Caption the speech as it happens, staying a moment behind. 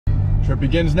Trip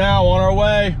begins now, on our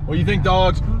way. What do you think,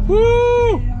 dogs?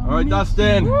 Woo! All right,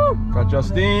 Dustin. Woo! Got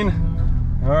Justine.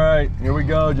 All right, here we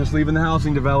go. Just leaving the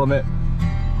housing development.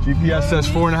 GPS says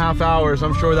 4.5 hours.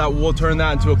 I'm sure that we'll turn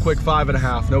that into a quick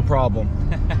 5.5, no problem.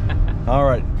 All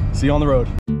right, see you on the road.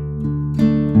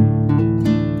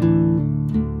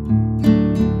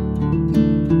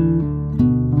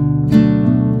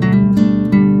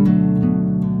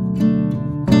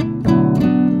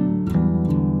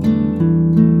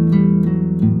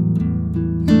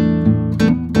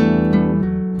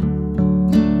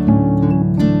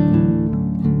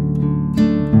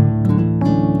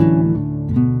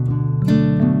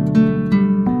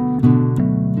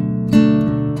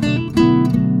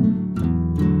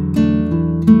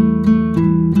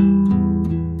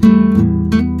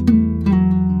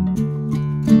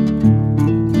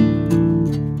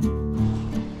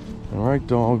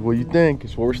 Dog, what do you think?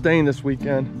 It's where we're staying this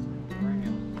weekend.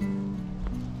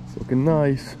 It's looking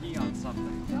nice.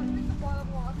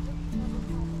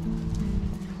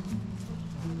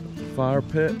 Fire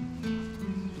pit.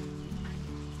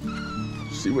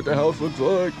 See what the house looks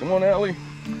like. Come on, Allie.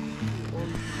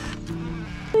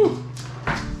 Woo.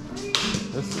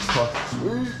 This is fucking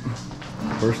sweet.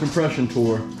 First impression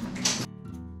tour.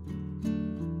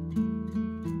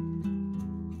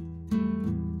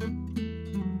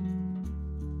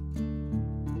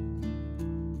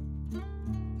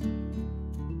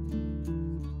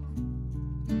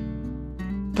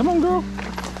 Come on, girl.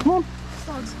 Come on.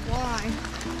 Dogs fly.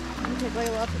 You take way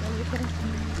left and then you finish.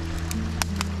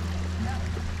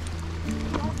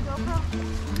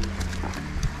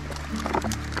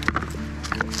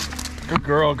 Good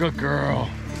girl, good girl.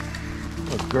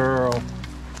 Good girl.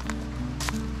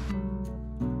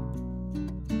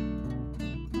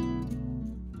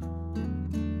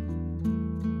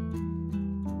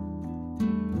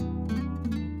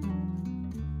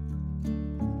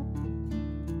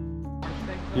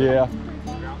 Yeah.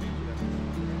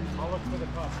 I'll look for the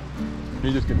pup. Can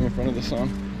you just get me in front of the sun?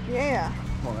 Yeah.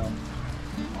 Come on, Alan.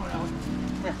 Come on, Alan.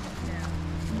 Come here.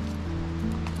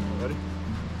 Ready?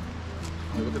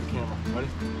 Hey, look at the camera. Ready?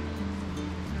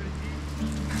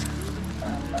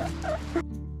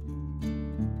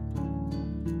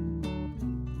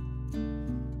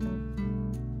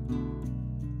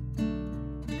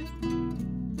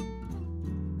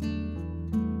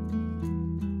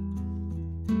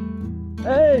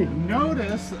 Hey!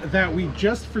 Notice that we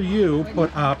just for you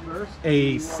put up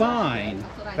a sign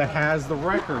that has the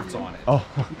records on it. Oh,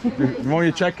 you want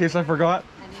me to check in case I forgot?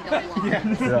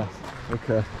 Yes. Yeah,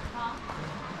 okay.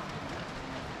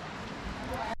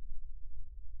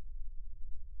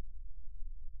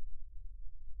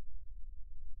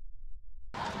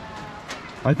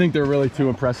 I think they're really too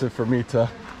impressive for me to.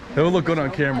 It will look good on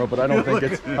camera, but I don't think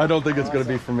it's gonna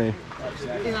be for me.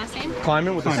 Your last name?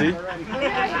 Climbing with a C. And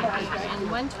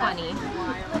 120.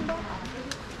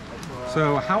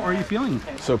 So how are you feeling?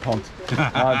 So pumped.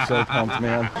 I'm so pumped,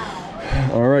 man.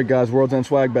 All right, guys, World's End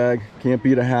swag bag. Can't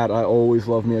beat a hat. I always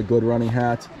love me a good running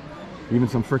hat. Even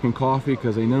some freaking coffee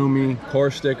because they know me.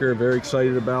 Car sticker, very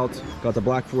excited about. Got the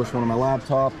Black Force one on my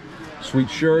laptop. Sweet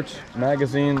shirt,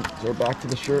 magazine. So back to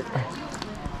the shirt.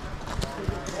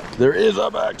 There is a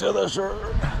back to the shirt.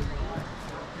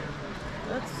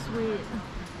 That's sweet.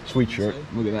 Sweet shirt.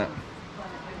 Look at that.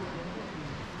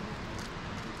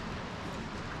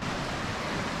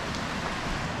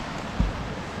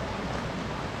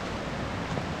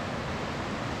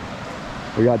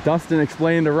 We got Dustin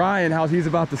explaining to Ryan how he's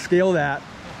about to scale that.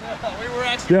 We were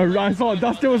actually. Yeah, I saw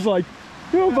Dustin was like,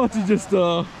 "You're about to just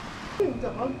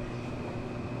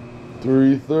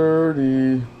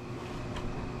 3:30.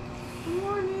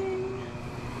 Morning.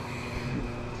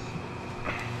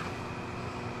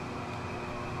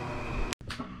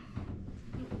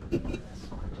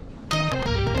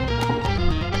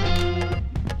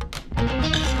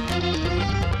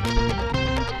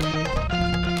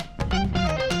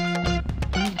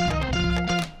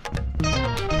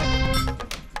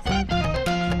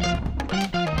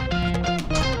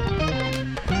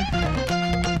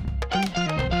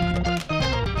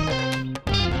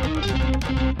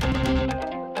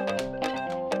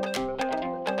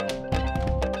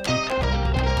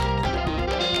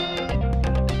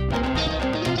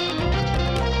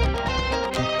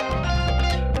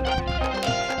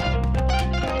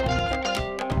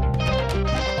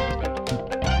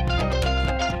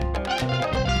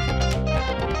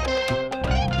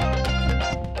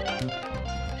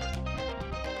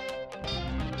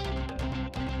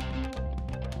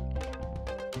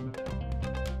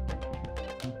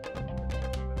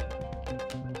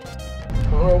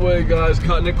 On our way, guys,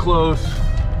 cutting it close.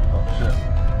 Oh shit.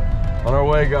 On our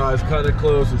way, guys, cutting it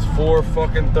close. It's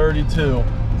 4:32.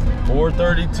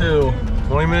 4:32.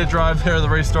 20-minute drive there. The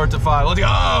race starts at 5. Let's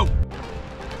go!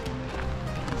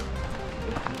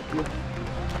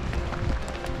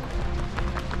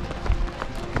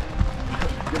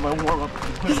 Get my warm up.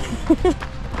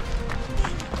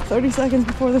 30 seconds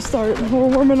before the start, we're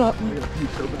warming up. And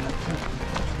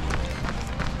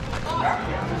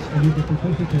you can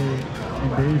participate in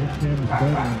Dave and Cam's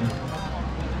weddings.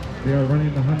 They are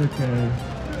running the 100K.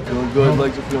 Feeling good,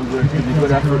 legs are feeling good. Give me a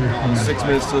good effort. 6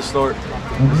 minutes to the start.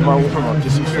 This is my warm up,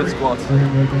 just some split squats. We're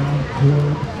going to go down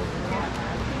towards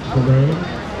the road.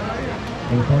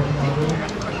 And the parking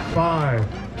lot.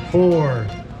 5, 4,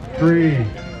 3,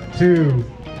 2,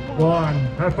 1.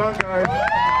 Have fun, guys.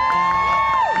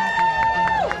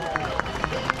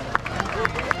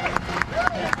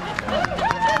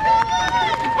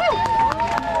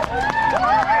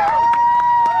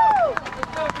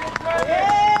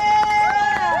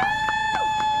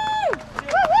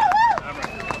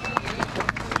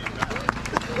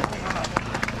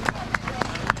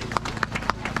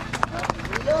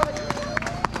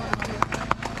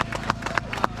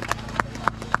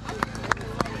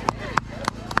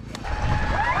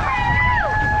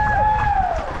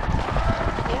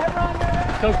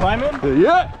 Still climbing?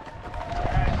 Yeah!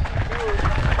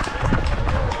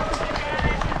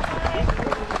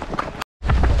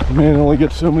 Man only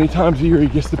gets so many times a year he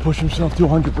gets to push himself to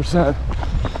 100%.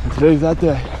 And today's that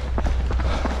day.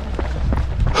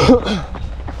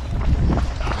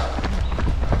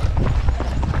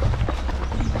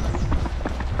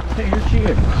 Hey, you're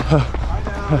cheating.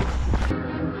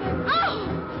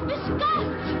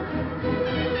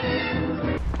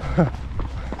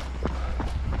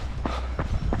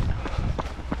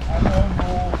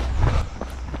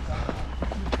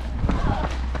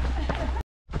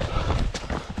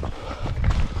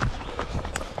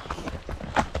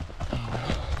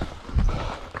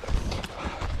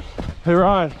 Hey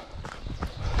Ryan.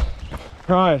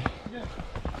 Ryan.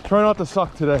 Try not to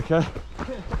suck today, okay?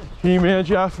 Can you manage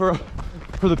that for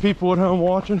the people at home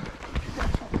watching?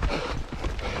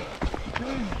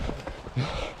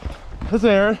 That's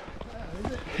Aaron.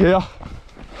 Yeah.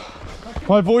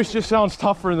 My voice just sounds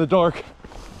tougher in the dark.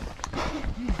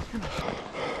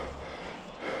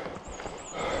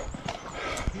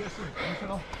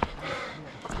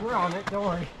 We're on it, don't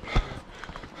worry.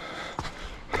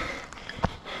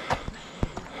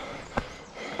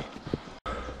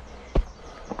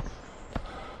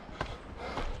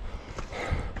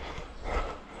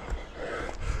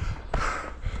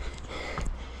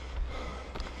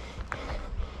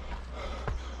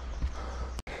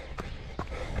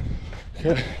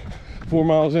 Okay, 4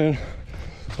 miles in,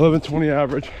 11:20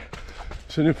 average,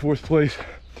 sitting in 4th place.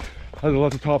 I had to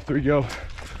let the top 3 go.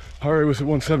 Heart rate was at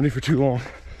 170 for too long.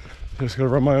 Just gotta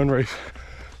run my own race.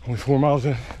 Only 4 miles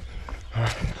in.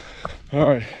 All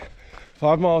right,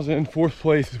 5 miles in, 4th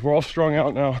place. We're all strung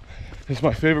out now. This is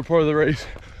my favorite part of the race.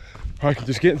 I can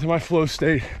just get into my flow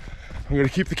state. I'm gonna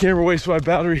keep the camera away so my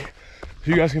battery, so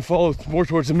you guys can follow more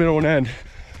towards the middle and end.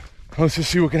 Let's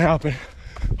just see what can happen.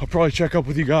 I'll probably check up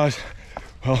with you guys.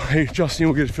 Well, hey, Justin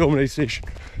will get a film at aid station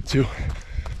too.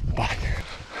 Bye.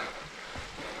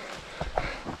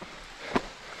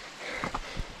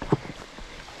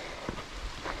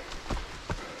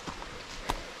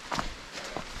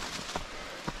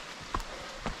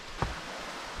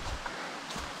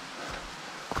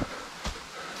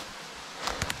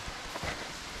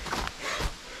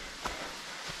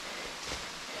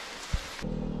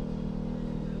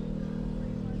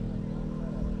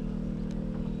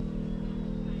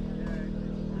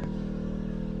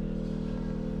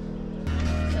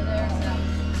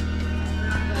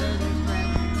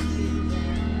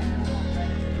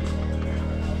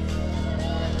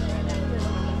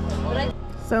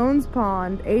 Soanes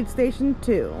Pond, aid station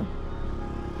 2.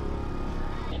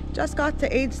 Just got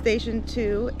to aid station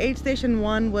 2. Aid station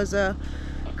 1 was a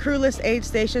crewless aid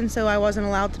station, so I wasn't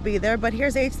allowed to be there. But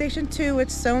here's aid station 2.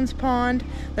 It's Soanes Pond.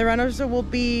 The runners will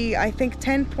be, I think,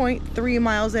 10.3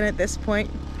 miles in at this point.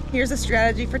 Here's the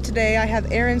strategy for today. I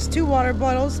have Aaron's 2 water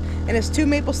bottles and his 2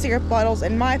 maple syrup bottles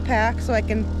in my pack, so I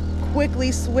can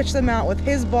quickly switch them out with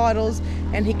his bottles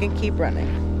and he can keep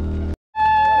running.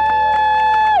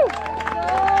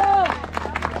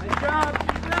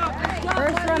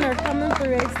 First runner coming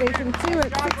through aid station 2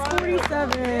 at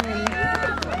 6:47.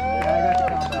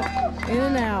 In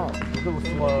and out. A little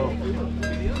slow.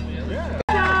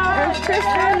 There's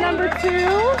Tristan, number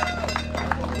 2.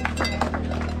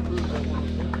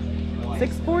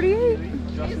 6:48.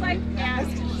 He's like, yeah.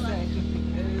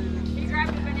 He grabbed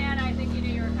a banana. I think he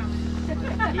knew you were coming.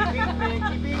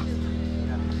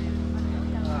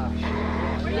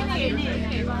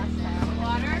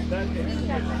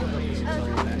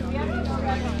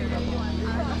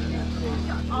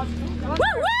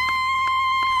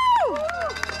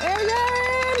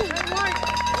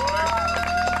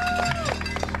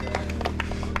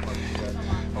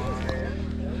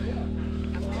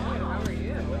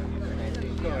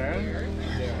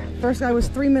 First guy was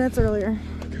 3 minutes earlier.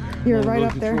 You were right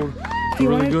up there. Do you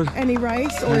really want any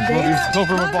rice or dates? Go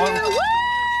for my bottle. Woo!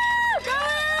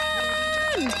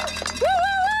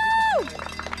 Woo!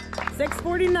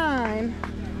 6:49.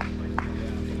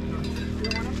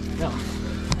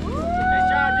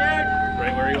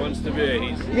 Right where he wants to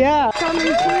be. Yeah.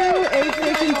 Coming through aid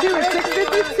station 2 at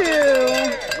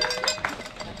 6:52.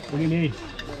 What do you need?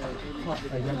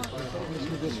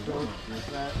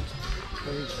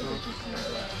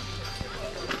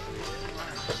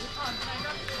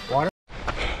 Water?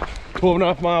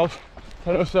 12.5 miles,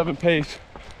 10:07 pace.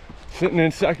 Sitting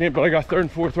in second, but I got third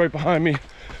and fourth right behind me.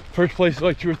 First place is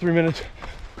like 2 or 3 minutes,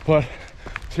 but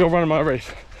still running my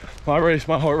race. My race,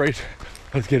 my heart rate.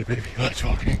 Let's get it, baby. Let's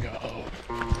fucking go.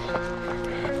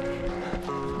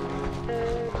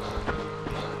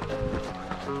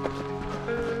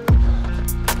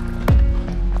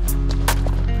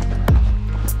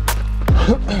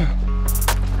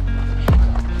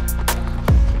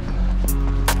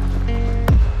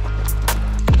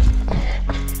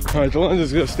 All right, the lens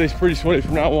is gonna stay pretty sweaty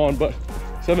from now on, but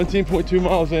 17.2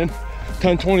 miles in,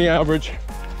 10:20 average,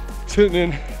 sitting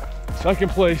in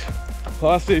second place.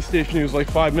 Last aid station, he was like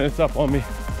 5 minutes up on me.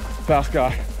 Fast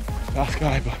guy,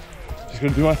 but just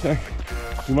gonna do my thing,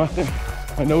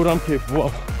 I know what I'm capable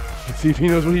of. Let's see if he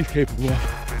knows what he's capable of.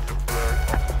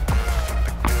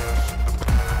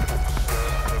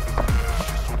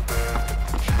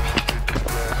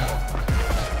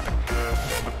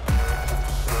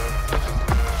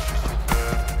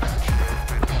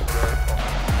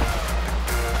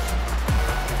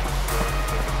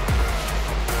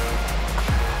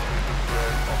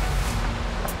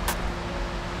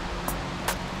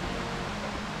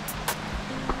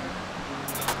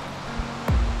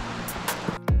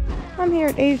 I'm here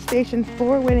at aid station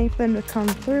 4 waiting for them to come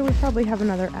through. We probably have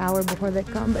another hour before they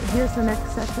come, but here's the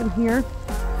next section here.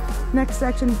 Next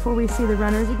section before we see the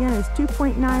runners again is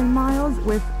 2.9 miles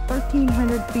with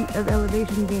 1,300 feet of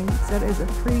elevation gains. That is a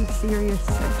pretty serious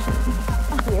section.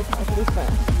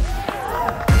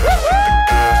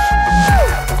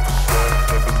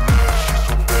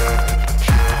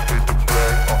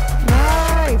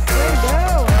 Nice, there you go.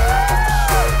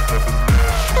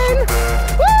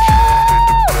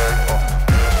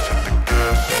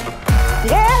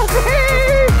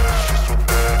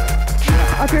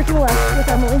 Up here to the left with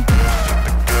Emily.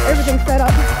 Everything's set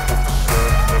up.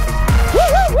 Woo,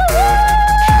 woo, woo,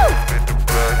 woo!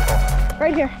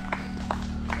 Right here.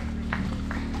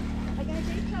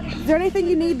 Is there anything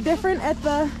you need different at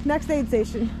the next aid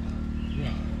station?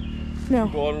 No.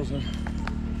 2 bottles.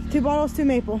 2 bottles, 2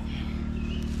 maple.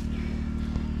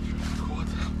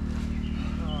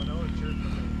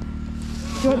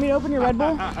 Do you want me to open your Red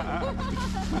Bull?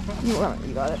 You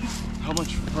got it. How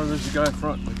much further is the guy in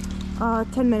front?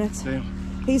 10 minutes. Damn.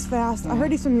 He's fast. I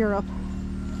heard he's from Europe.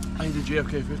 I need a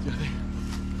JFK 50, I think.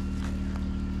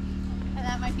 And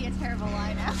that might be a terrible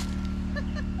line now.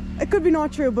 It could be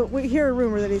not true, but we hear a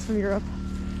rumor that he's from Europe.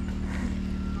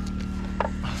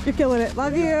 You're killing it.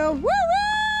 Love you. Woo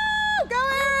woo! Go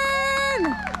in!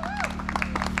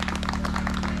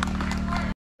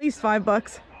 At least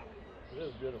 $5. It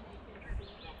is beautiful.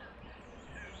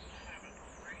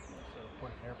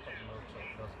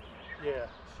 Yeah.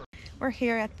 We're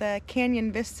here at the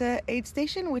Canyon Vista aid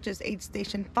station, which is aid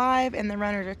station 5, and the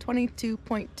runners are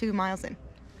 22.2 miles in.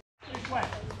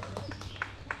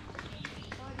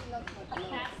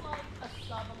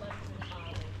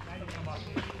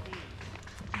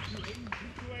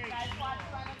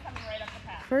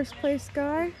 First place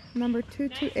guy, number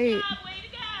 228,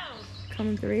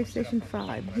 coming through aid station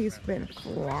 5. He's been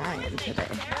flying today.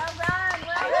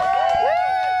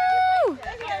 Woo!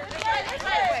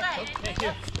 Thank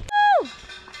you.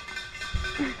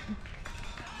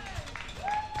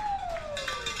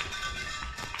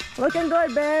 Looking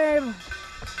good, babe.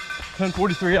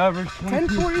 10:43 average.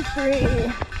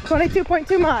 10:43.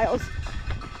 22.2 miles.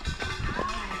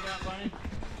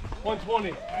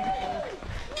 120.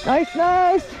 Nice,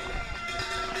 nice.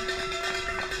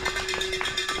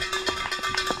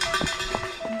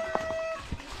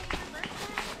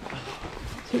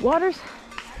 Two waters.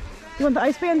 You want the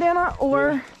ice bandana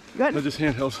or you got? No, just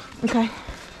handhelds. Okay.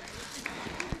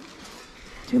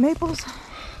 2 maples.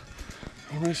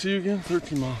 I'm gonna see you again.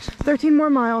 13 miles. 13 more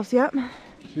miles. Yep.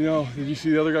 You know, did you see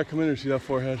the other guy come in or see that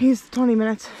forehead? He's 20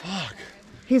 minutes. Fuck.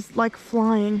 He's like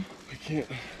flying. I can't.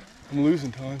 I'm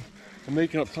losing time. I'm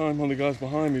making up time on the guys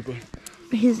behind me, but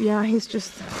He's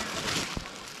just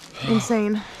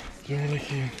insane. doing what I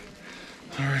can.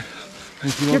 All right.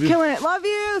 Thank you. You're Love you. killing it. Love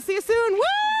you. See you soon. Woo!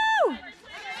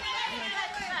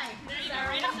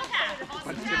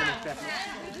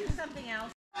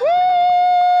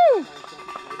 Woo!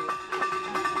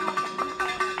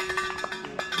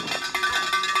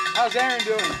 How's Aaron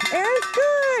doing? Aaron's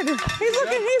good.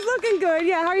 He's looking good.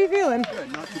 Yeah. How are you feeling?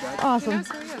 Good, not too bad. Awesome.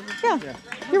 Yeah.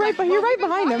 You're right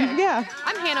behind him. Yeah.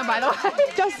 I'm Hannah, by the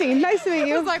way. Justine, nice to meet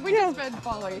you. It's like we just been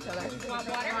following each other.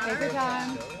 Take your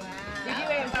time.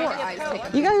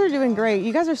 You guys are doing great.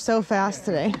 You guys are so fast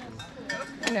today.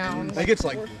 No. I think it's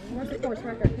like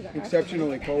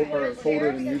exceptionally cold or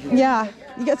colder than usual. Yeah.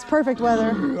 It's perfect weather.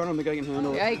 I don't think I can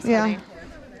handle it. Yikes, Yeah. buddy.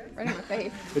 Right in my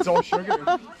face. It's all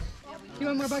sugar. You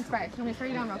want more bug spray? Let me spray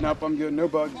you down real quick. Nope, I'm good. No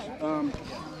bugs. I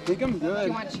think I'm good.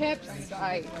 You want chips?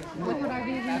 Liquid IVs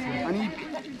in there? I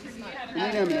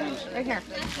need M&Ms. Right here.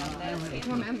 You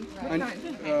want M? Which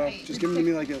kind? Just give them to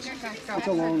me like this. It's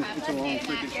a long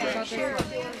freaking stretch. So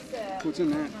what's in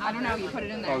that? I don't know. You put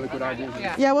it in there. Oh, liquid IV.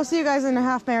 Yeah. Yeah, we'll see you guys in a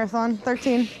half marathon.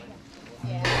 13.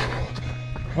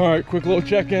 All right, quick little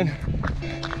check-in.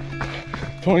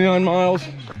 29 miles,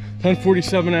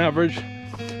 10:47 average.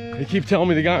 They keep telling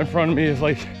me the guy in front of me is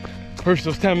like, first it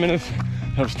was 10 minutes,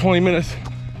 that was 20 minutes.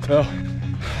 So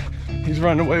he's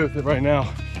running away with it right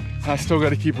now. I still got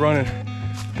to keep running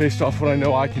based off what I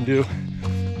know I can do.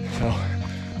 So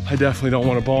I definitely don't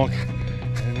want to bonk.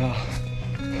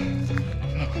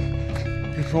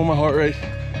 And control my heart rate,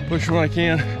 push when I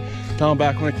can, down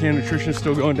back when I can. Nutrition's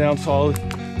still going down solid.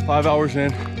 5 hours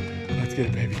in. Let's get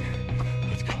it, baby.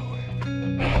 Let's go.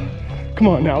 Come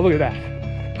on now, look at that.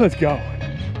 Let's go.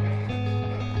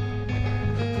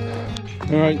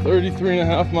 All right,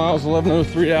 33.5 miles,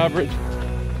 11:03 average.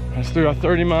 I still got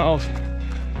 30 miles.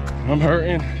 I'm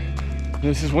hurting.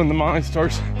 This is when the mind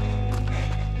starts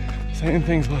saying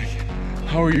things like,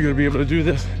 how are you gonna be able to do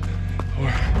this? Or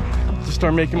just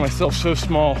start making myself so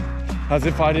small, as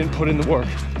if I didn't put in the work,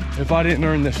 if I didn't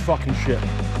earn this fucking shit.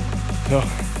 So,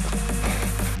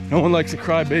 no one likes a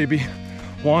crybaby,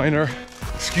 whiner,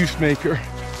 excuse maker.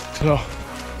 So,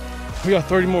 we got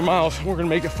 30 more miles. We're gonna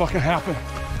make it fucking happen.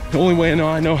 The only way I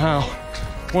know how.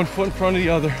 One foot in front of the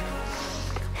other.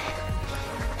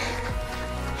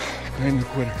 I ain't no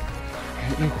quitter. I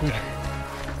ain't no quitter.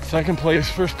 Second place,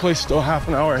 first place, still half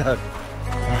an hour ahead.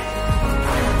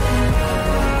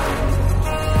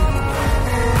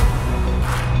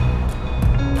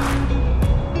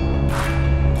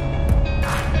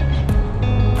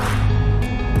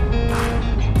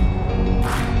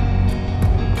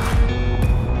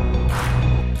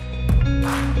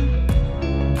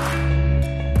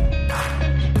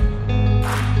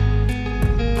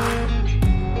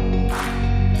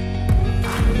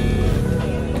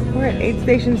 We're at aid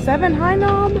station 7, High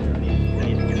Knob.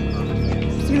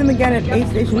 See them again at aid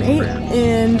station 8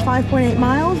 in 5.8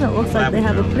 miles. It looks like they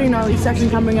have a pretty gnarly section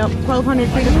coming up. 1,200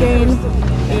 feet of gain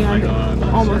and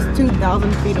almost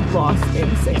 2,000 feet of loss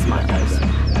in 6 miles.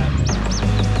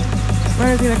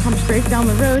 Runner's gonna come straight down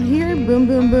the road here. Boom,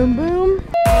 boom, boom, boom. Way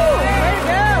to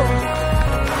go!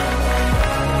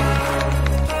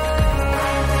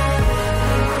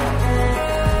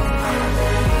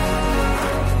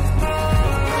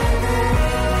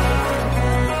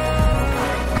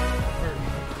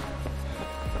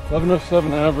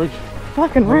 11:07 average.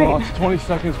 Fucking I right. lost 20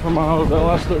 seconds per mile over the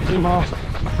last 13 miles.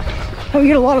 Oh, we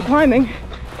get a lot of climbing.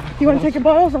 You want to take your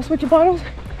bottles? I'll switch your bottles.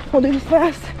 We'll do this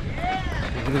fast.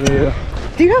 Yeah.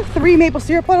 Do you have 3 maple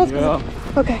syrup bottles? Yeah.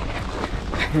 Okay.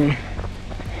 I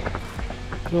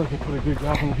feel like I put a good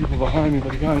job on the people behind me,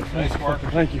 but the guy in front, fucking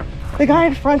thank you. The guy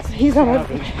in front, he's on a...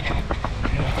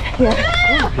 Yeah.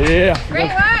 Yeah.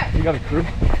 Great work! You got a crew?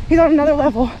 He's on another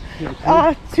level.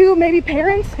 2 maybe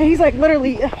parents. And he's like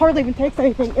literally hardly even takes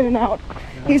anything in and out.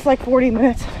 Yeah. He's like 40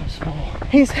 minutes. So small.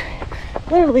 He's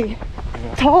literally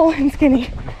tall and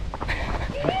skinny.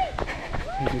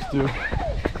 We just do what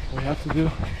we have to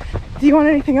do. Do you want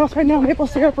anything else right now? Maple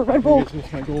syrup or Red Bull?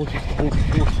 It's my goal is just to hold the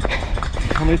force.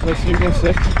 How many did I see you go?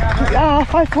 6?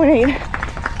 5.8.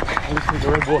 I just need the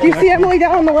Red Bull. Do you see Emily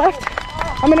down on the left?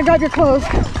 I'm gonna grab your clothes.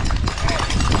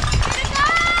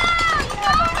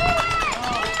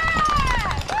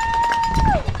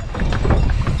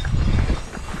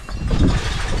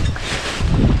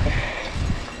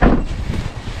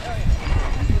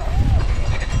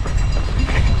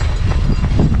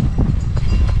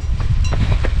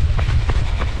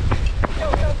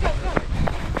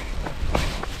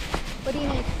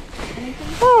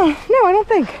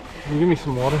 give me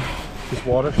some water? Just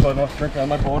water so I don't have to drink out of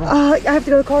my bottle? I have to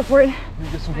go to the car for it. Can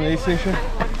you get some from the aid station?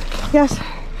 Yes.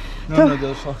 No, Go. no, the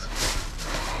other socks.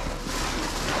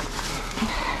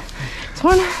 It's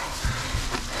one.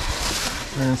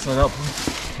 Turn inside out,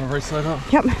 please. Turn right side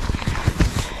up. Yep.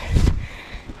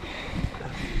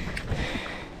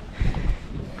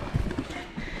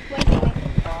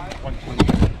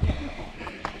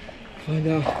 Find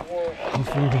out how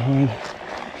far behind.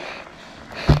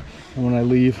 And when I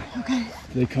leave, Okay.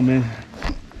 they come in.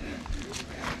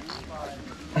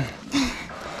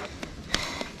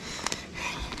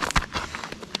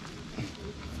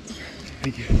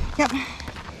 Thank you. Yep.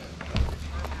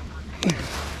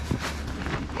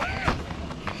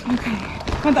 Okay.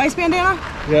 Want the ice bandana?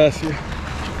 Yes, yeah.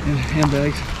 And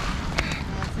handbags.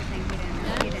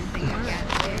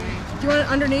 Do you want it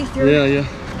underneath your... Yeah, yeah.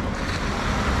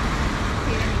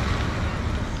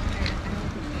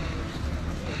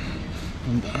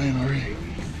 I'm dying already.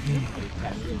 Can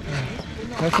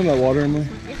I have some of that water in there?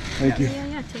 Thank you.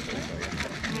 Yeah, take it.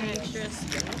 Extras.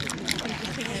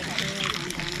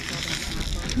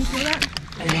 Can you feel that?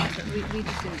 We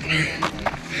just didn't do that.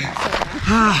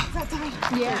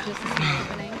 Yeah. Just a small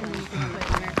opening, and then you can put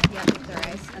in there. Yeah, with their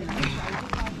ice, and then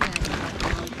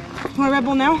Want a Red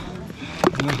Bull now?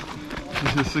 Yeah.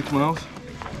 This is 6 miles.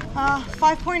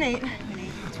 5.8.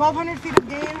 1,200 feet of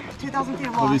gain, 2,000 feet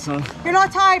of Love you, loss. son. You're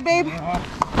not tied, babe.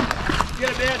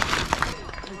 Get it, man.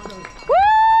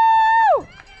 Woo!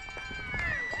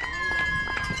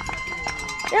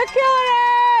 You're killing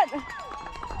it!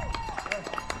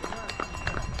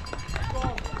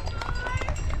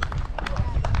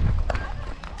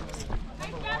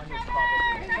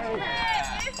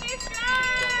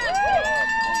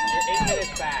 You're 8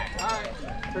 minutes back. All right.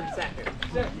 30 seconds.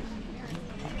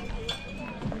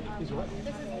 This is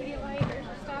Pedialyte or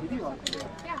stop.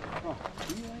 Yeah.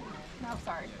 No,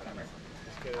 sorry. Whatever.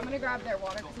 I'm gonna grab their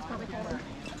water because it's probably colder.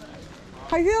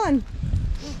 How you feeling?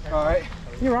 All right.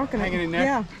 You're rocking it. Hanging in there.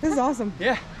 Yeah, this is awesome.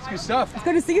 Yeah, it's good stuff. It's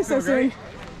good to see you so soon.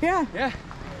 Yeah. Yeah.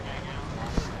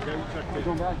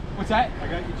 What's that? I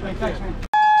got you checked. Thanks, man.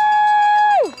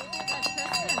 Woo!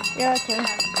 Yeah, that's right.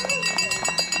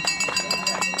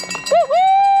 Woo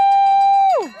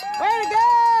woo! Way to go!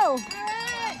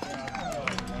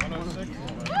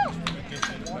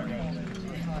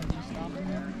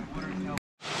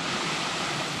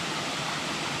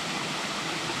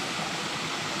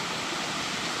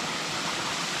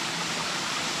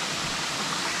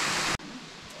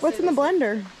 What's in the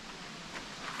blender?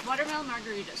 Watermelon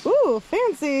margaritas. Ooh,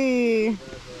 fancy.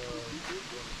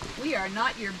 We are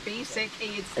not your basic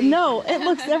aid station. No, it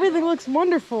looks, everything looks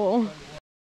wonderful. Woo,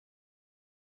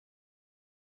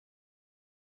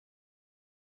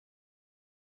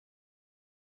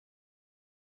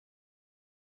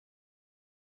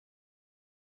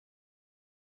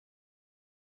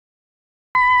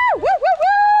 woo,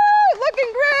 woo!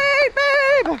 Looking great,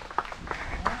 babe!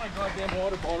 Oh my goddamn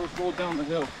water bottles rolled down the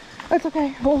hill. That's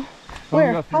okay. Well,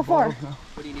 where? How far?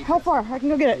 How far? I can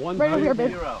go get it. Right over here,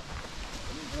 babe.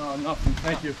 Oh, nothing.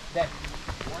 Thank you.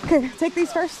 Okay, take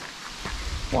these first.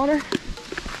 Water.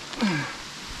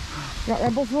 Got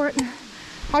Red Bull for it.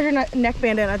 How's your neck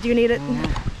bandana? Do you need it?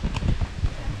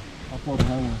 How far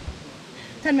behind one?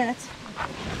 10 minutes.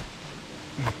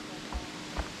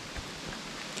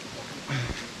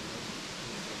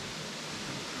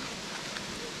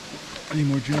 I need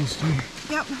more gels too.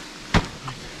 Yep.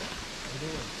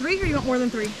 3 or you want more than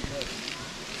 3?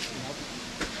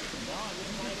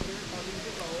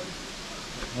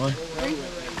 Why?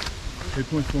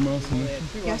 8.4 miles from there.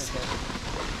 Yes.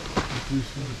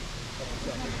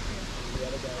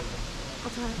 I'll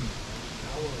try it.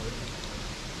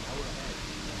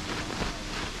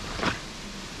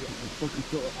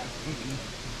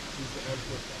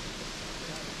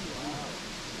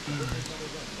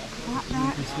 Got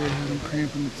that. They're having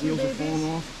cramp and the heels are falling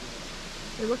off.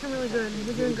 You're looking really good.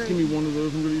 You're doing Give great. me one of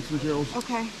those. I'm gonna eat some gels.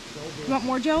 Okay. You want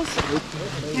more gels?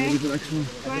 Okay. Leave an extra one.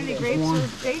 Do you want any grapes or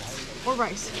dates or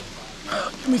rice?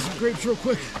 Give me some grapes real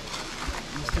quick.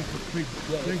 Let's take a big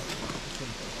thing.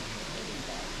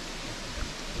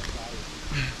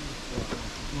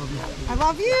 I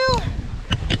love you.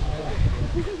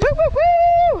 Woo, woo,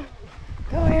 woo!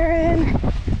 Go, Aaron.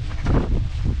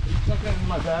 Tuck that in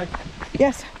my bag.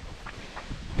 Yes.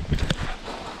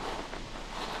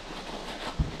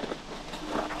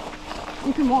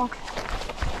 You can walk.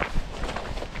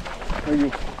 Thank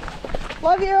you.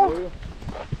 Love you.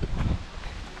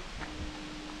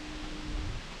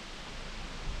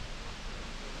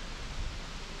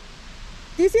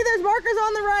 Do you see those markers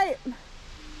on the right?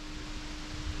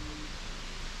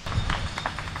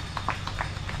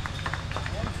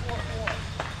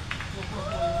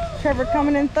 Trevor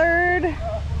coming in third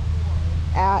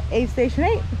at aid station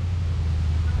 8.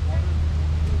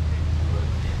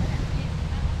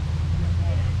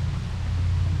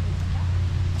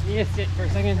 You sit for a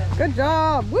second. Good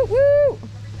job. Woo woo.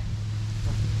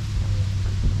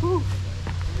 Woo.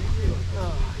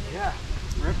 Oh, yeah.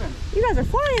 Ripping. You guys are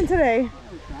flying today.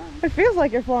 It feels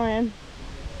like you're flying.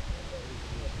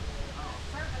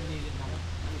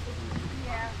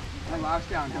 That last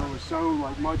downhill was so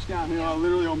like much downhill, I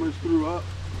literally almost threw up.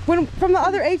 When from the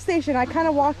other aid station, I kind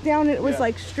of walked down and it was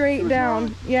like straight down.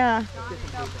 Wrong. Yeah.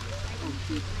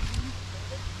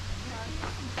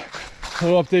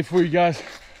 Little update for you guys.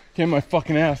 Getting my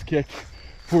fucking ass kicked.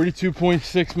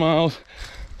 42.6 miles,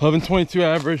 11:22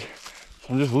 average. So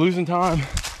I'm just losing time.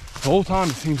 The whole time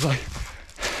it seems like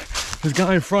this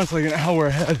guy in front's like an hour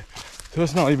ahead. So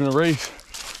it's not even a race.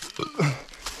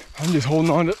 I'm just holding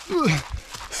on to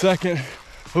second,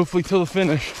 hopefully till the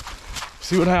finish.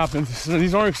 See what happens. So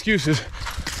these aren't excuses.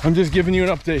 I'm just giving you an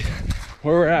update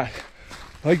where we're at.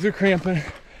 Legs are cramping.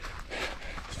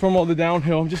 It's from all the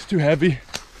downhill. I'm just too heavy.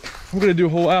 I'm gonna do a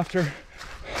whole after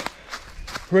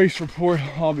race report,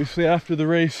 obviously after the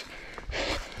race,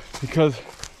 because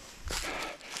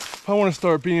if I want to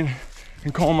start being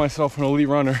and calling myself an elite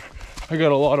runner, I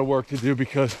got a lot of work to do,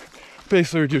 because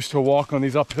basically reduced to a walk on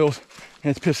these uphills,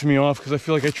 and it's pissing me off because I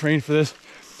feel like I trained for this.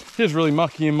 It's really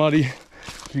mucky and muddy.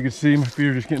 As you can see, my feet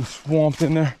are just getting swamped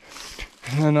in there,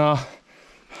 and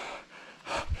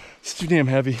it's too damn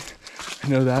heavy. I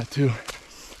know that too.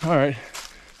 All right,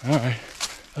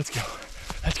 let's go.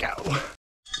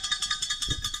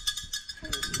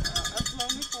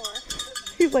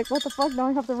 He's like, what the fuck? Now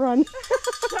I have to run.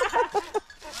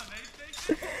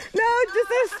 No,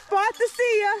 just a spot to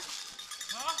see ya.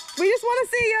 Huh? We just want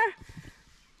to see ya.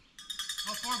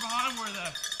 How far behind were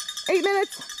they? 8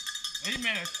 minutes. 8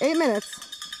 minutes. 8 minutes.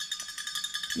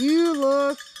 You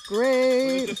look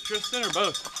great. Was this Tristan or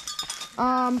both?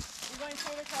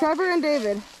 Trevor and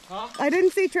David. Huh? I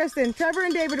didn't see Tristan. Trevor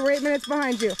and David were 8 minutes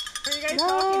behind you. What are you guys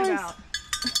talking about?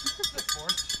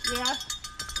 Yeah.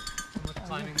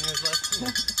 Climbing there is less cool.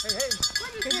 Hey.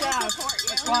 Good job.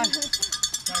 That's fun.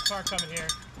 Got a car coming here.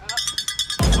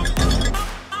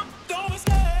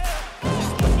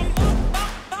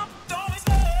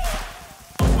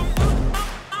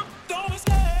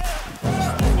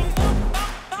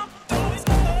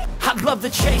 I love the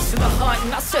chase and the hunt,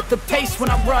 and I set the pace when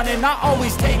I'm running. I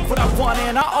always take what I want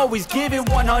and I always give it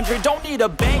 100. Don't need a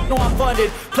bank, no I'm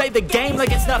funded. Play the game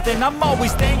like it's nothing. I'm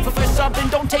always thankful for something.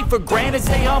 Don't take for granted,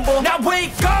 stay humble. Now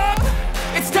wake up!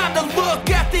 It's time to look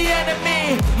at the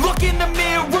enemy. Look in the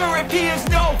mirror if he is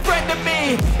no friend to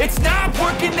me. It's not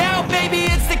working out, maybe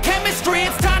it's the chemistry.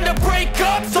 It's time to break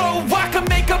up so I can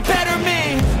make a better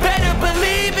me. Better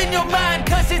believe in your mind,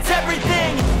 cause it's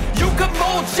everything. You can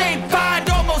mold, shape, find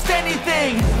almost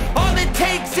anything. All it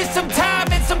takes is some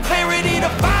time and some clarity to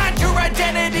find your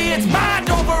identity. It's mind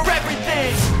over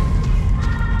everything.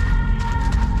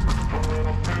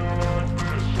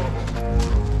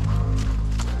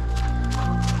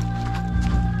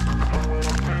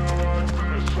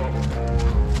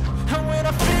 And when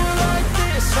I feel like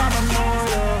this, I'm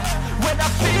immortal. When I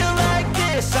feel like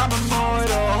this, I'm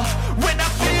immortal. When I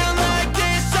feel like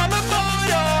this, I'm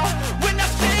immortal. When I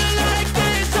feel like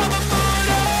this, I'm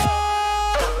immortal.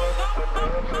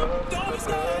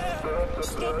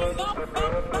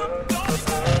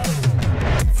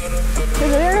 Is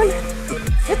it Aaron?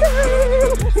 It's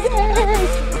Aaron!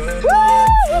 Yay!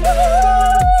 Woo!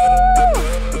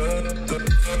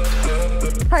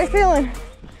 How you feeling?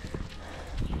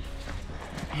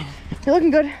 You're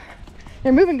looking good.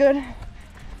 You're moving good.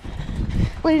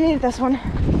 What do you need at this one?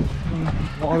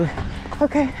 Water.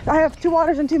 Okay, I have 2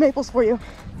 waters and 2 maples for you.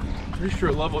 Pretty sure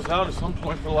it levels out at some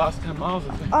point for the last 10 miles,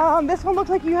 I think. This one looks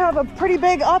like you have a pretty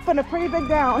big up and a pretty big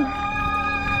down.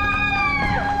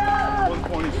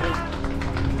 126.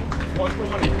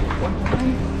 120.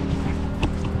 120.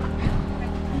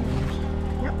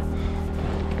 Yep.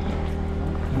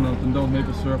 Nothing, don't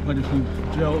maple syrup. I just need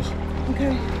gels.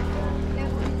 Okay.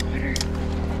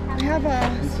 I have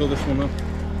a... You fill this one up.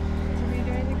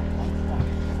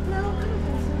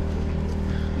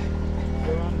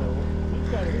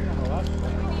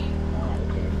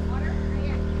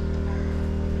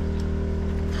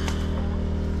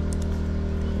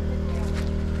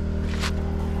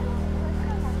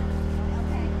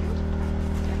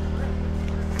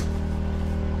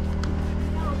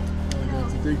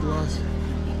 Big glass.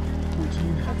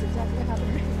 14. That's exactly how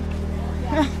they're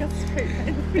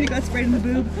You got sprayed in the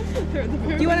boob.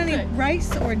 Do you want any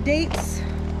rice or dates?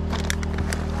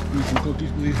 Need some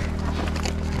cookies, please.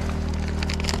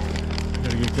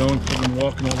 Gotta get going because I've been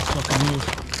walking all the fucking hills.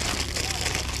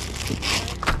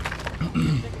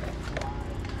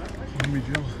 Give me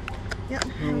Jill. Yep. I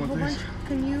don't want this.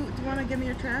 Do you want to give me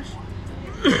your trash?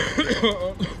 You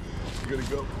gotta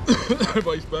go.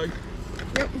 Vice bag.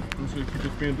 Yep. I'm just gonna keep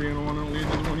this bandana on. I don't need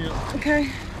another one yet. Okay.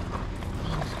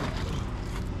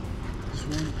 This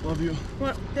one. Love you.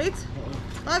 What? Dates?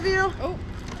 Love you. Oh.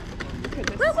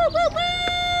 Goodness. Woo, woo, woo,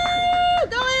 woo!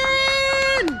 Go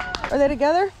in! Are they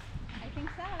together? I think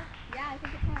so. Yeah, I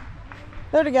think it's fine.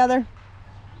 They're together.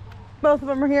 Both of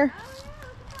them are here.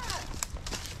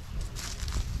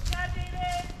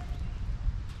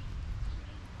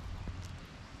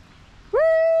 Woo!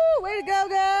 Way to go,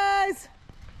 guys!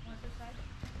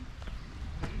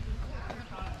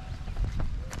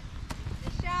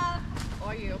 Good job.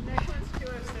 Or you. Next one's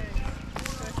 206.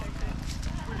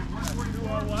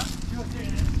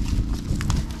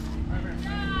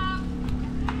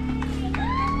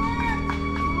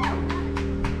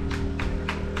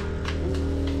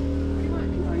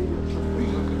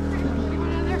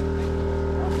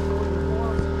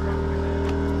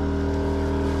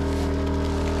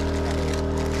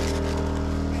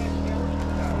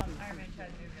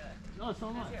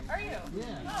 206. Are you? Yeah. Oh,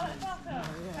 that's awesome.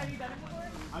 Have you done it before?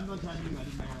 I've done tattooing. I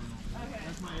did my arm. Okay.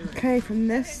 That's my area. Okay, from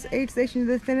this aid station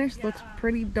to the finish, looks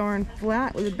pretty darn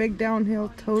flat with a big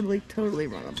downhill, totally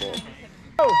runnable.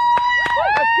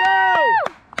 Let's go!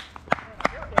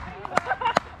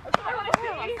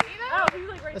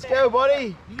 Let's go,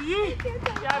 buddy.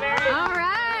 All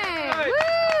right.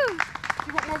 Woo!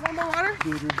 You want more warm water?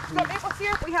 Got maple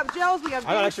syrup. We have gels. We have.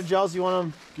 I got extra gels. You want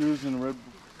them? Goose and a Red Bull.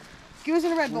 Goose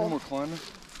and a Red One Bull. more climbing.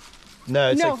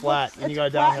 No, it's No, like flat. And you got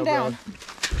a flat downhill, down. bro.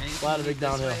 Flat and big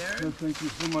downhill. No, thank you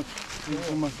so much. Thank you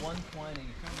so much.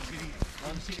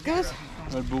 120. Goose.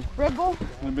 Red Bull. Red Bull.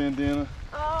 And a bandana.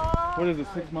 What is it?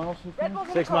 6 miles? Red Bull's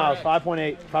in 6 the car. miles.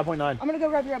 5.8. 5.9. I'm gonna go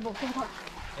grab your Red Bull. Come on.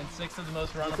 And 6 of the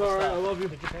most runnable It's all right. I stuff. love you.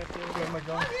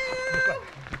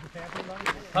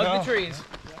 Hug the trees.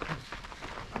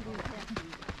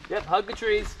 Yep, hug the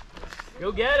trees.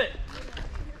 Go get it.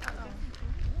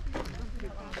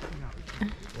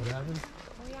 What happened?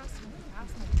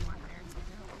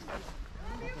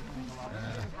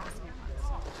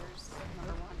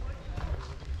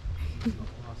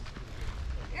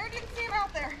 Aaron didn't see him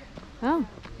out there. Oh.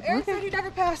 Aaron said he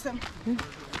never passed him.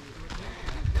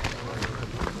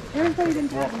 Aaron said he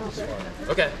didn't pass him out there.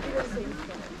 Okay.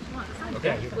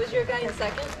 Okay. Was your guy in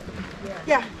second?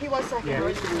 Yeah, he was second. Yeah,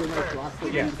 and he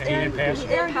didn't pass.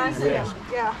 Aaron passed him.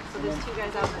 Yeah. So there's 2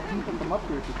 guys out there.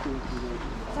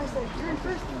 So I said, you're in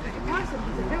first. Did you pass him?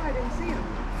 He said, no, I didn't see him.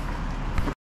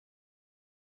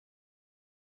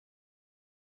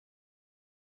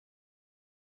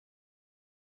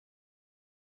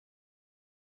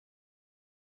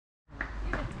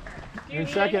 You're in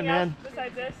second, man.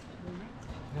 Besides this?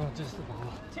 No, just the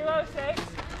ball. 206.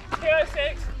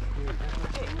 206.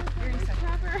 You're in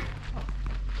second.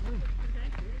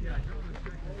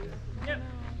 Yep.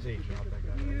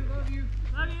 Love you.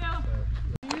 Love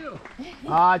you.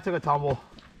 I took a tumble.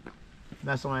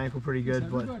 Messed on my ankle pretty good,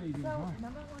 but. So, number 1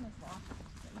 is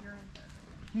lost. So you're in third.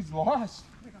 He's lost.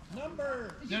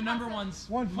 No, number one's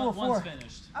 144. one's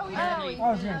finished. Oh, yeah.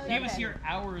 He was here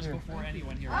hours before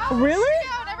anyone here. Really?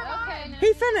 No, never mind.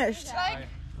 He finished.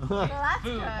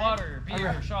 Food, water,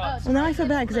 beer, shots. Well, now I feel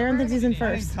bad because Aaron thinks he's in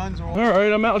first. All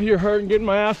right, I'm out here hurt and getting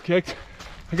my ass kicked.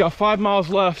 I got 5 miles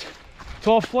left. It's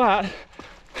all flat.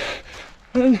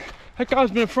 And that guy's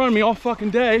been in front of me all fucking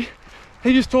day.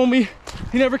 He just told me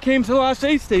he never came to the last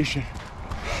aid station.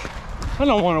 I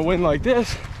don't want to win like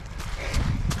this.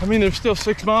 I mean, there's still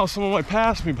 6 miles, someone might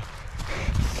pass me, but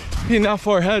being that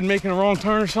far ahead and making a wrong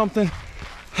turn or something,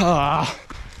 I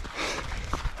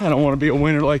don't want to be a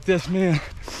winner like this, man.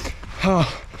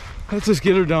 Let's just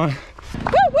get her done.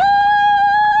 Woo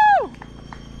woo!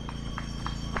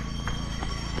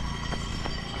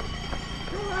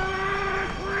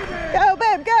 Go,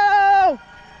 babe, go!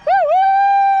 Woo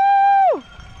woo!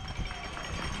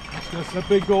 Just set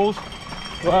big goals.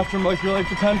 Go after them like your life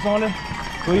depends on it.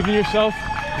 Believe in yourself.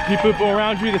 The people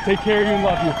around you that take care of you and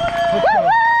love you. Let's go.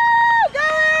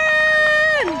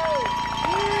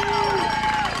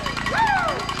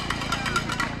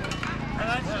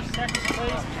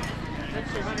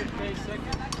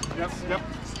 Yep.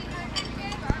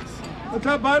 What's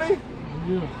up, buddy?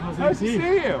 How's Nice to see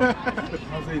you.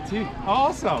 How's AT?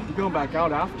 Awesome. You going back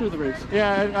out after the race?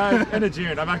 Yeah, end of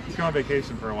June. I'm actually going on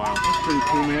vacation for a while. That's pretty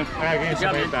cool, man. I gained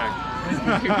some weight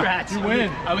back. Congrats. You win.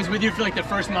 I was with you for like the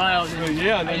first mile.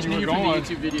 Yeah, and I then just you knew were you from gone. the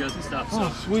YouTube videos and stuff. Oh,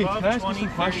 So. sweet. Can I ask you some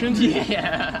questions?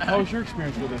 Yeah. How was your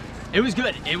experience with it? It was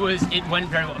good. It went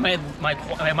very well.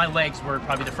 My legs were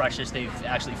probably the freshest they've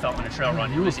actually felt on a trail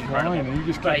run. It was incredible. And you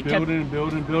just kept building and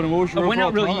building and building. What was your I went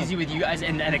out really time? easy with you guys,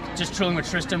 and just trailing with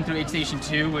Tristan through aid station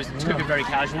 2 took it very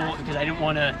casual because I didn't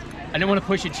want to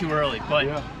push it too early. But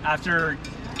after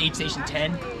aid station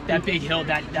 10, that big hill,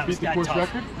 that was that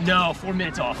tough. Record? No, 4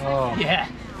 minutes off. Oh. Yeah,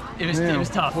 it was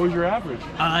tough. What was your average?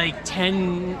 Like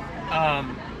 10.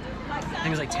 I think it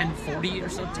was like 1040 or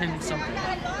so, 10 something.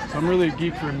 So I'm really a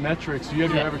geek for metrics. Do you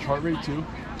have your average heart rate too?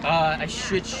 I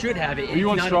should have it. Are you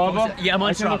on Strava? Yeah, I'm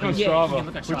on Strava. Look on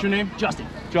Strava. What's your name? Justin.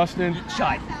 Justin?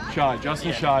 Scheid.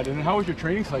 Justin Scheid. And how was your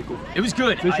training cycle? It was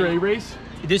good. Is this your A race?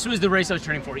 This was the race I was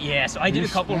training for, yeah. So I did a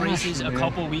couple races a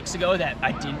couple weeks ago that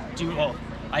I didn't do. Well,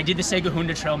 I did the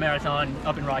Segahunda Trail Marathon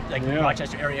up in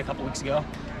Rochester area a couple weeks ago.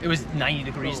 It was 90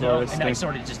 degrees though, and I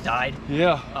sort of just died.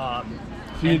 Yeah.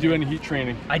 So you didn't do any heat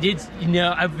training? I did,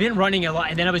 I've been running a lot,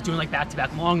 and then I was doing like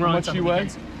back-to-back long runs. How much you weigh?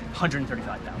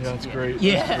 135 pounds. Yeah, that's great.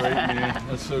 Yeah. That's great, man.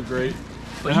 That's so great.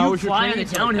 But you fly on the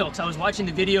downhill, because I was watching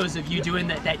the videos of you doing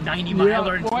that 90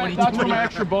 miler and 20. That's when my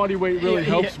extra body weight really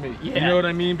helps me. Yeah. You know what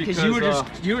I mean? Because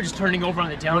you were just turning over on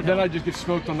the downhill. But then I just get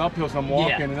smoked on the uphills and I'm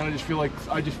walking, and then I just feel like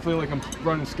I'm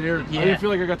running scared. I didn't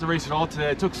feel like I got to race it all today.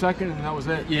 I took second, and that was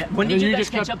it. Yeah. When did you guys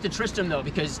catch up to Tristan though?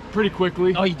 Because pretty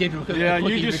quickly. Oh, you did. Yeah.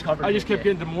 I just kept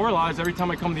getting demoralized every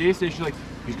time I come to the aid station. Like,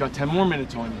 he's got 10 more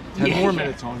minutes on you. 10 more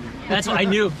minutes on you. That's what I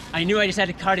knew. I just had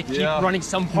to kind of keep running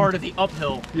some part of the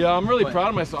uphill. Yeah, I'm really proud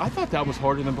of myself. I thought that was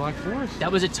harder than Black Forest.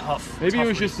 That was a tough. Maybe it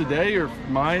was just today or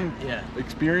my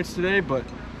experience today, but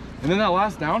and then that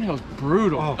last downhill is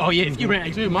brutal. Oh yeah, if you ran,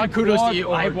 dude, my kudos to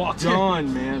you. I walked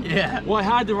done, man. Yeah. Well, I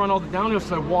had to run all the downhills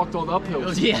because I walked all the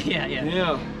uphills.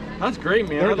 Yeah. That's great,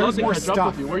 man. I'd love to catch up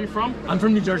with you. Where are you from? I'm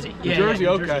from New Jersey. New Jersey,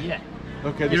 okay. New Jersey, yeah.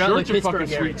 Okay, the shirts are fucking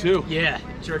sweet too. Yeah,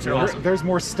 shirts are awesome. There's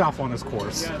more stuff on this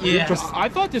course. Yeah. I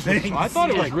thought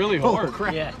it was really hard. Oh,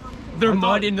 crap. Yeah. Their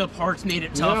mud in the parts made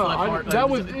it tough.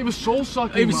 It was soul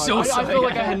sucking. It was so I felt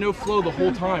like I had no flow the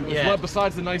whole time.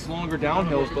 Besides the nice longer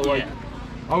downhills, but like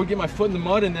I would get my foot in the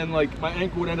mud and then like my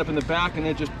ankle would end up in the back and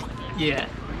then just yeah,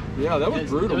 that was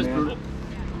brutal. It was man. brutal.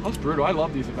 That was brutal. I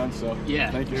love these events, so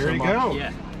yeah. Thank you so much. Go.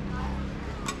 Yeah.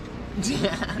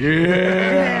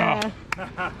 Yeah.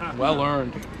 Well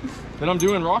earned. Then I'm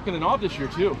doing Rockin' the Knob this year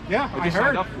too. Yeah, I just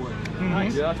heard. signed up for it.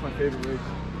 Nice. Yeah, that's my favorite race.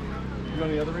 You got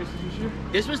any other races this year?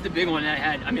 This was the big one that I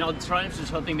had. I mean, I'll try for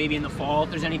something maybe in the fall if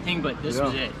there's anything, but this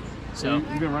was it. So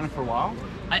you've been running for a while?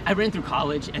 I ran through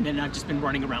college and then I've just been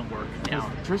running around work now.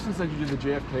 Tristan said you did the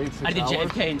JFK in 6 hours? I did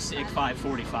JFK in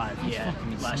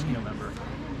 5:45, last November.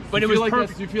 But it was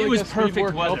perfect. It was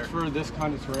perfect weather for this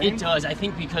kind of terrain. It does. I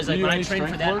think because like, when I trained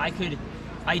for that,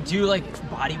 I do like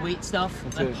body weight stuff,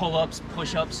 like pull-ups,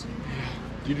 push-ups.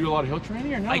 Do you do a lot of hill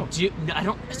training or no? I do. I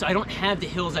don't. So I don't have the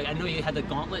hills. Like I know you had the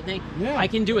gauntlet thing. Yeah. I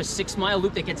can do a 6-mile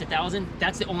loop that gets 1,000.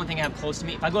 That's the only thing I have close to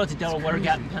me. If I go out to Delaware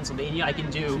Gap in Pennsylvania, I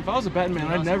can do. See, if I was a betting man,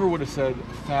 I never would have said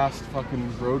fast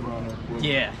fucking road runner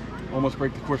would almost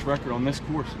break the course record on this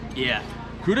course. Yeah.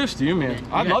 Kudos to you, man.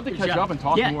 I'd love to catch up and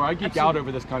talk more. I geek out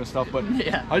over this kind of stuff, but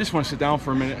I just want to sit down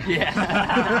for a minute. Yeah.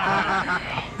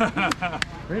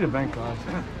 Great event, guys.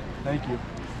 Thank you.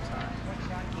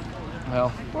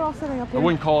 Well, we're all sitting up here. I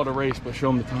wouldn't call it a race, but show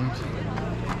them the times.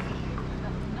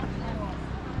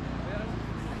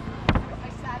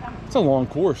 It's a long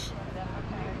course.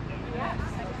 Yeah,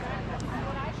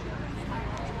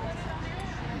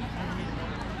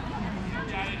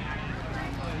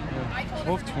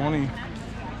 12:20,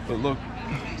 but look.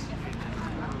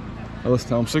 Let's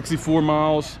tell them 64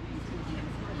 miles.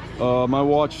 My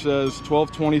watch says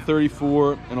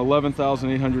 12:20:34 and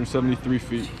 11,873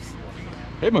 feet.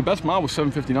 Hey, my best mile was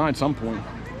 7:59 at some point.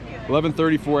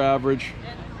 11:34 average.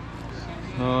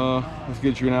 Let's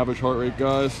get you an average heart rate,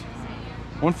 guys.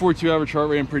 142 average heart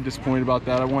rate. I'm pretty disappointed about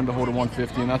that. I wanted to hold a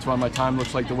 150, and that's why my time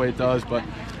looks like the way it does. But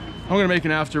I'm going to make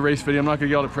an after race video. I'm not going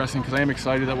to get all depressing because I am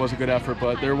excited. That was a good effort,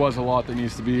 but there was a lot that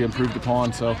needs to be improved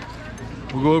upon. So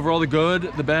we'll go over all the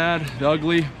good, the bad, the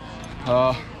ugly.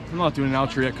 I'm not doing an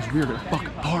outro yet because we're going to fucking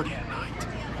party tonight.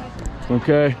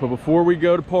 Okay, but before we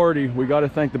go to party, we got to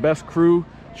thank the best crew.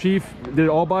 Chief did it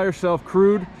all by herself,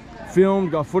 crewed,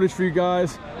 filmed, got footage for you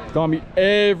guys. Got me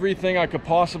everything I could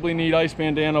possibly need. Ice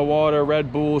bandana, water,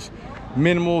 Red Bulls,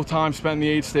 minimal time spent in the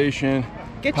aid station.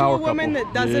 Get you a woman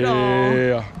that does it all.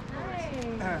 Yeah.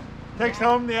 Takes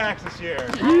home the Axis year.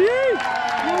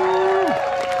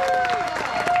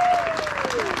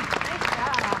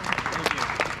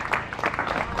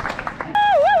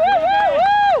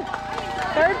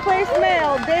 Third place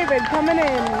male, David, coming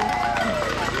in.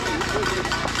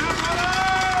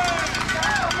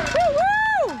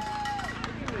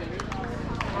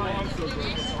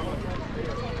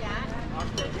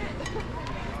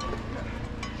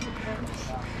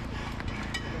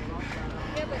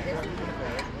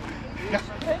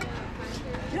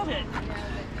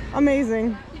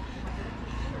 Amazing.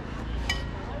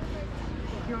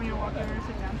 You want me to walk over and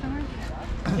sit down somewhere?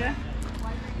 Yeah?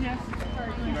 Yes.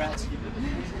 Congrats.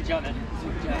 Good job, man.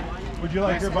 Good job. Would you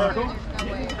like your buckle?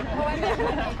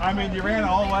 I mean, you ran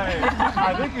all the way.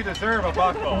 I think you deserve a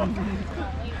buckle.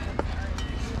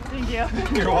 Thank you.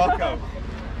 You're welcome.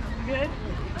 Good?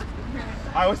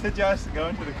 I would suggest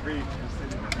going to the creek.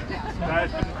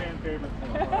 That's been a fan favorite.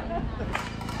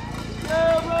 He's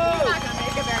not gonna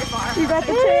make it very far. You got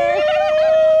the chair.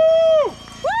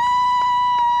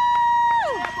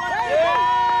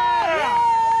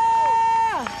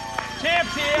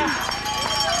 Champs here!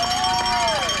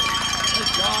 Good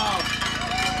job.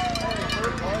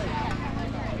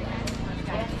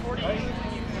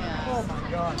 Oh my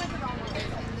God.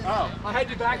 Oh. I had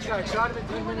to backtrack, so I'd have been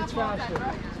 10 minutes faster.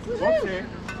 Whoopsie.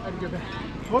 I had to go back.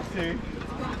 Whoopsie.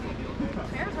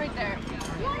 There's right there.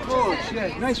 Oh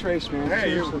shit, nice race, man. Hey,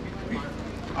 Seriously.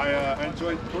 I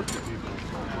enjoy torturing people.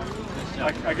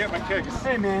 I get my kicks.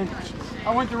 Hey man,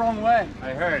 I went the wrong way.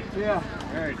 I heard. Yeah. I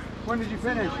heard. When did you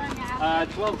finish?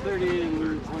 12:30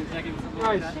 and 20 seconds.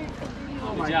 Nice.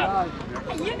 Oh my job.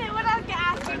 God. You knew what I was gonna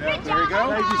ask you. There Good you job. go.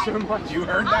 Thank you so much. You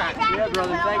earned that. Yeah,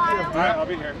 brother, thank you. All right, I'll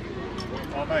be here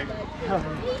all night. Me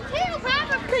too,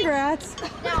 Papa. Congrats.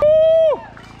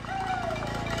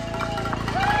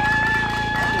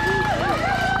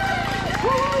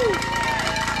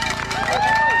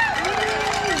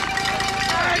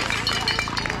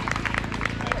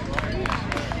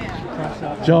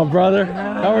 John, brother,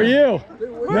 how are you?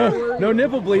 No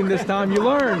nipple bleeding this time. You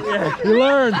learned. You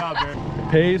learned.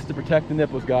 It pays to protect the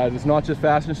nipples, guys. It's not just a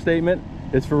fashion statement.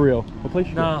 It's for real. What place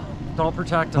you No, don't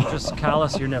protect them. Just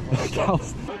callus your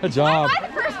nipples. Good job.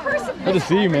 Good to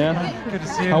see you, man. Good to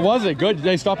see you. How was it? Good.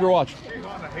 Hey, stop your watch.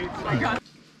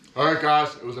 All right,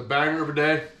 guys. It was a banger of a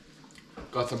day.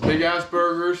 Got some big ass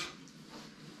burgers,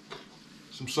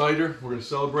 some cider. We're gonna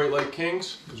celebrate like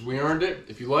kings because we earned it.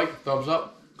 If you like, thumbs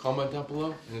up. Comment down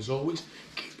below, and as always,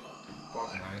 keep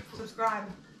on. Subscribe.